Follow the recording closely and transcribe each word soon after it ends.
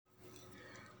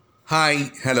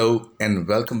Hi, hello, and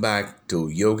welcome back to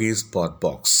Yogi's Pod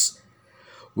Box.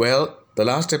 Well, the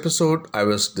last episode I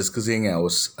was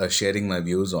sharing my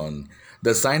views on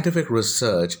the scientific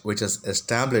research which has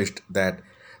established that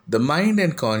the mind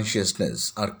and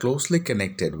consciousness are closely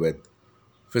connected with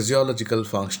physiological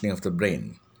functioning of the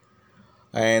brain.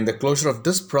 And the closure of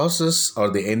this process or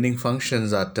the ending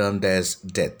functions are termed as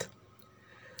death.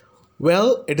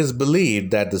 Well, it is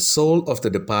believed that the soul of the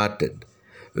departed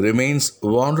remains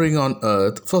wandering on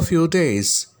earth for a few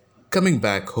days, coming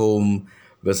back home,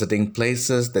 visiting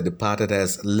places the departed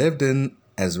has lived in,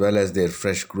 as well as their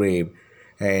fresh grave,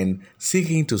 and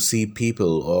seeking to see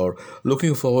people or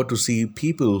looking forward to see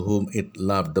people whom it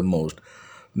loved the most,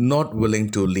 not willing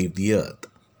to leave the earth.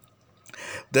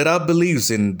 There are beliefs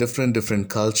in different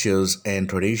cultures and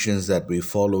traditions that we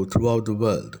follow throughout the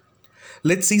world.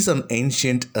 Let's see some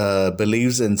ancient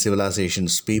beliefs and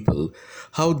civilizations people,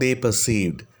 how they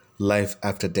perceived life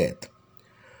after death.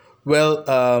 Well,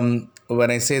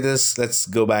 when I say this, let's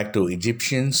go back to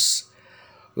Egyptians.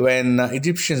 When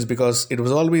Egyptians, because it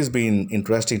was always been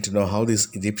interesting to know how these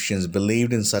Egyptians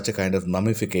believed in such a kind of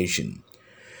mummification.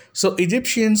 So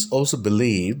Egyptians also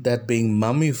believed that being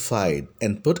mummified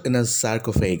and put in a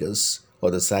sarcophagus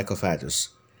or the sarcophagus,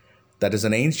 that is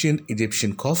an ancient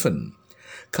Egyptian coffin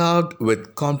carved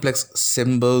with complex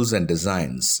symbols and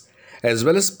designs, as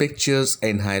well as pictures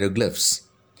and hieroglyphs,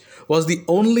 was the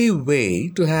only way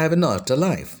to have an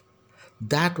afterlife.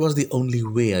 That was the only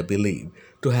way, I believe,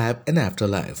 to have an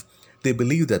afterlife. They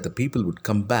believed that the people would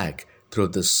come back through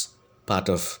this part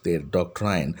of their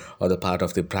doctrine or the part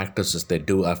of the practices they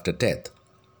do after death.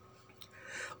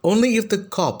 Only if the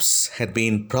corpse had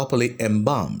been properly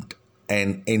embalmed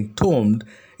and entombed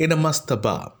in a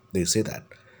mastaba, they say that,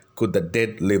 could the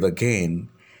dead live again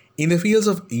in the fields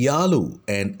of Yalu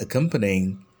and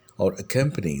accompany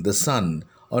the sun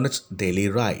on its daily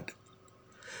ride.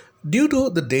 Due to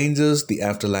the dangers the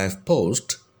afterlife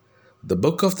posed, the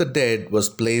Book of the Dead was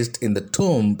placed in the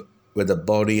tomb with the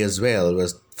body as well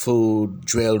as food,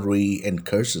 jewelry, and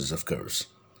curses, of course.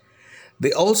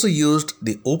 They also used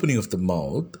the opening of the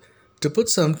mouth to put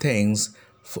some things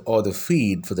or the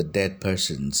feed for the dead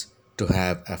persons to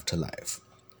have afterlife.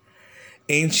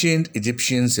 Ancient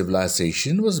Egyptian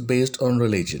civilization was based on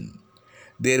religion.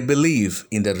 Their belief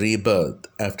in the rebirth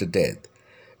after death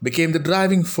became the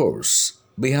driving force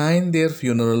behind their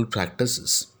funeral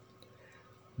practices.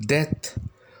 Death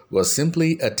was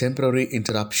simply a temporary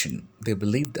interruption, they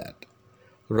believed that,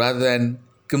 rather than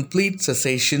complete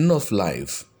cessation of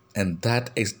life, and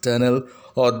that external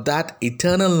or that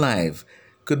eternal life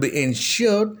could be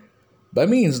ensured by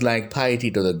means like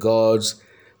piety to the gods,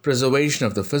 preservation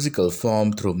of the physical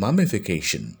form through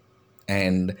mummification,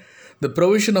 and the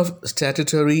provision of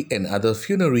statutory and other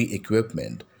funerary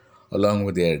equipment, along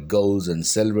with their golds and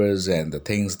silvers and the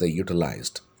things they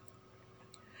utilized.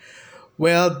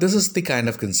 Well, this is the kind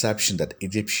of conception that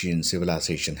Egyptian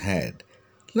civilization had.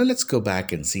 Now let's go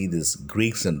back and see these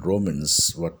Greeks and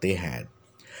Romans, what they had.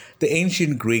 The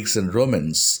ancient Greeks and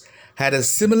Romans had a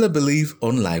similar belief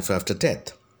on life after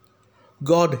death.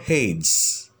 God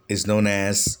Hades is known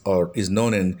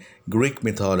in Greek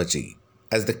mythology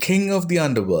as the king of the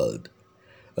underworld,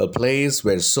 a place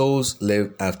where souls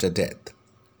live after death.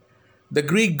 The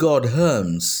Greek god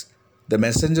Hermes, the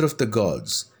messenger of the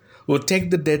gods, would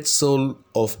take the dead soul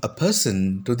of a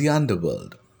person to the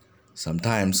underworld,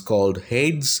 sometimes called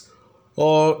Hades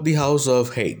or the house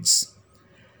of Hades.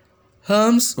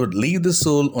 Hermes would leave the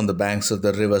soul on the banks of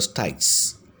the river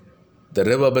Styx, the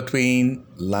river between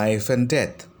life and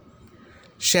death.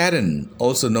 Charon,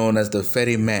 also known as the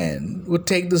ferryman, would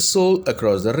take the soul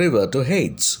across the river to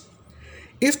Hades.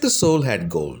 If the soul had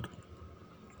gold,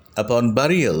 upon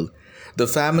burial, the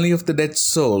family of the dead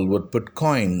soul would put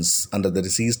coins under the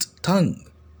deceased tongue.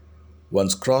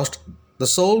 Once crossed, the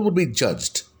soul would be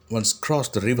judged. Once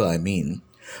crossed the river,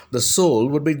 the soul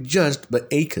would be judged by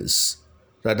Acus,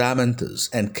 Rhadamanthus,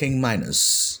 and King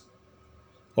Minos,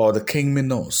 or the King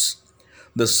Minos.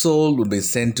 The soul would be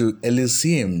sent to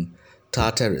Elysium,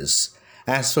 Tartarus,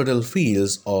 asphodel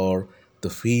fields, or the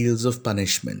fields of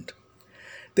punishment.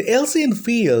 The Elysian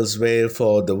fields were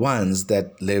for the ones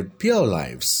that lived pure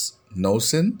lives, no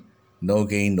sin, no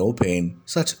gain, no pain,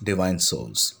 such divine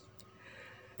souls.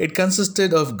 It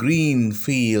consisted of green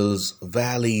fields,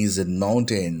 valleys, and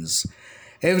mountains.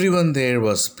 Everyone there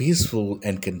was peaceful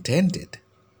and contented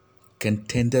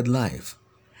life.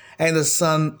 And the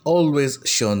sun always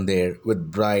shone there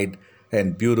with bright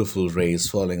and beautiful rays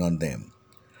falling on them.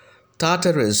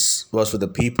 Tartarus was for the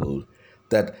people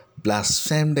that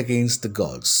blasphemed against the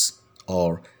gods,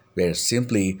 or were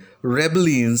simply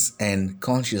rebellions and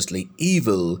consciously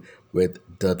evil with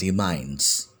dirty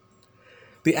minds.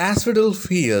 The asphodel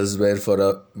fields were for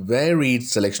a varied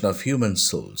selection of human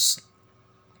souls,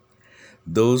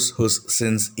 those whose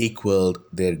sins equaled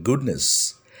their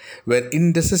goodness, were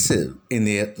indecisive in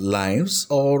their lives,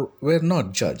 or were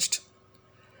not judged.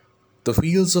 The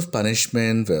fields of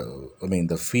punishment were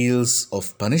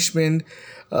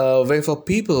for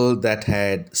people that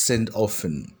had sinned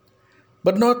often,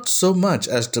 but not so much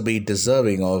as to be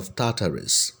deserving of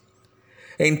Tartarus.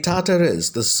 In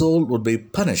Tartarus, the soul would be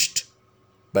punished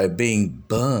by being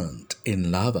burnt in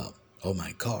lava. Oh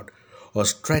my God. Or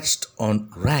stretched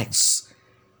on racks.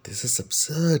 This is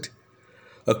absurd.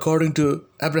 According to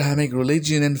Abrahamic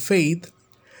religion and faith,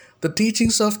 the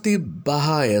teachings of the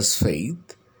Baha'is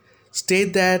faith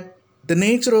state that the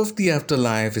nature of the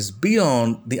afterlife is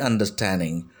beyond the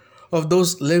understanding of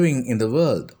those living in the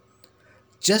world.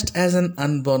 Just as an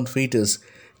unborn fetus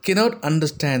cannot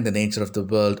understand the nature of the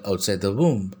world outside the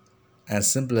womb, as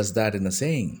simple as that in a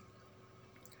saying.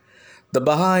 The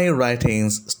Baha'i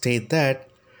writings state that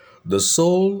the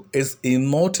soul is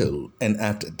immortal and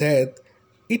after death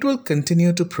it will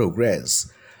continue to progress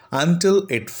until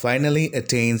it finally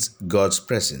attains God's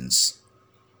presence.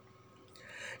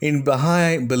 In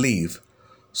Baha'i belief,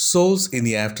 souls in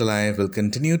the afterlife will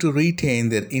continue to retain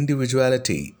their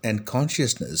individuality and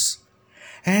consciousness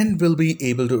and will be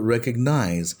able to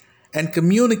recognize and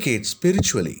communicate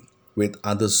spiritually with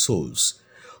other souls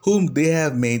whom they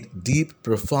have made deep,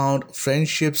 profound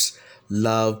friendships,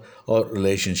 love, or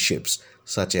relationships,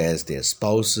 such as their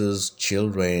spouses,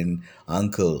 children,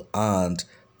 uncle, aunt,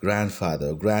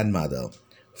 grandfather, grandmother,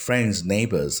 friends,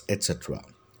 neighbors, etc.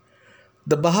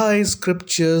 The Baha'i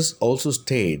scriptures also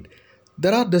state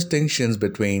there are distinctions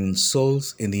between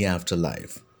souls in the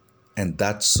afterlife, and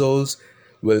that souls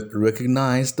will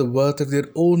recognize the worth of their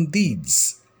own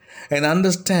deeds and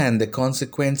understand the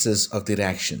consequences of their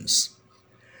actions.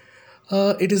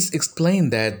 It is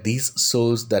explained that these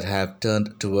souls that have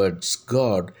turned towards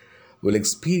God will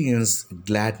experience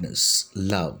gladness,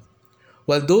 love,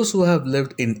 while those who have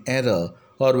lived in error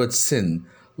or with sin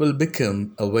will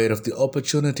become aware of the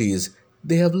opportunities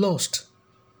they have lost.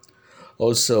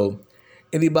 Also,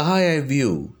 in the Baha'i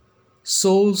view,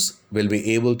 souls will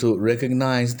be able to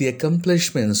recognize the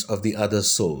accomplishments of the other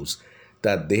souls,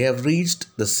 that they have reached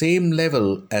the same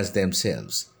level as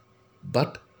themselves,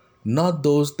 but not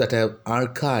those that have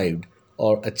archived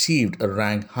or achieved a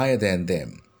rank higher than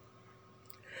them.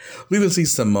 We will see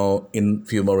some more in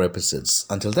few more episodes.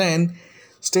 Until then,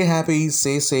 stay happy,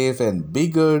 stay safe, and be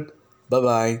good. Bye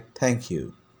bye. Thank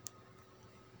you.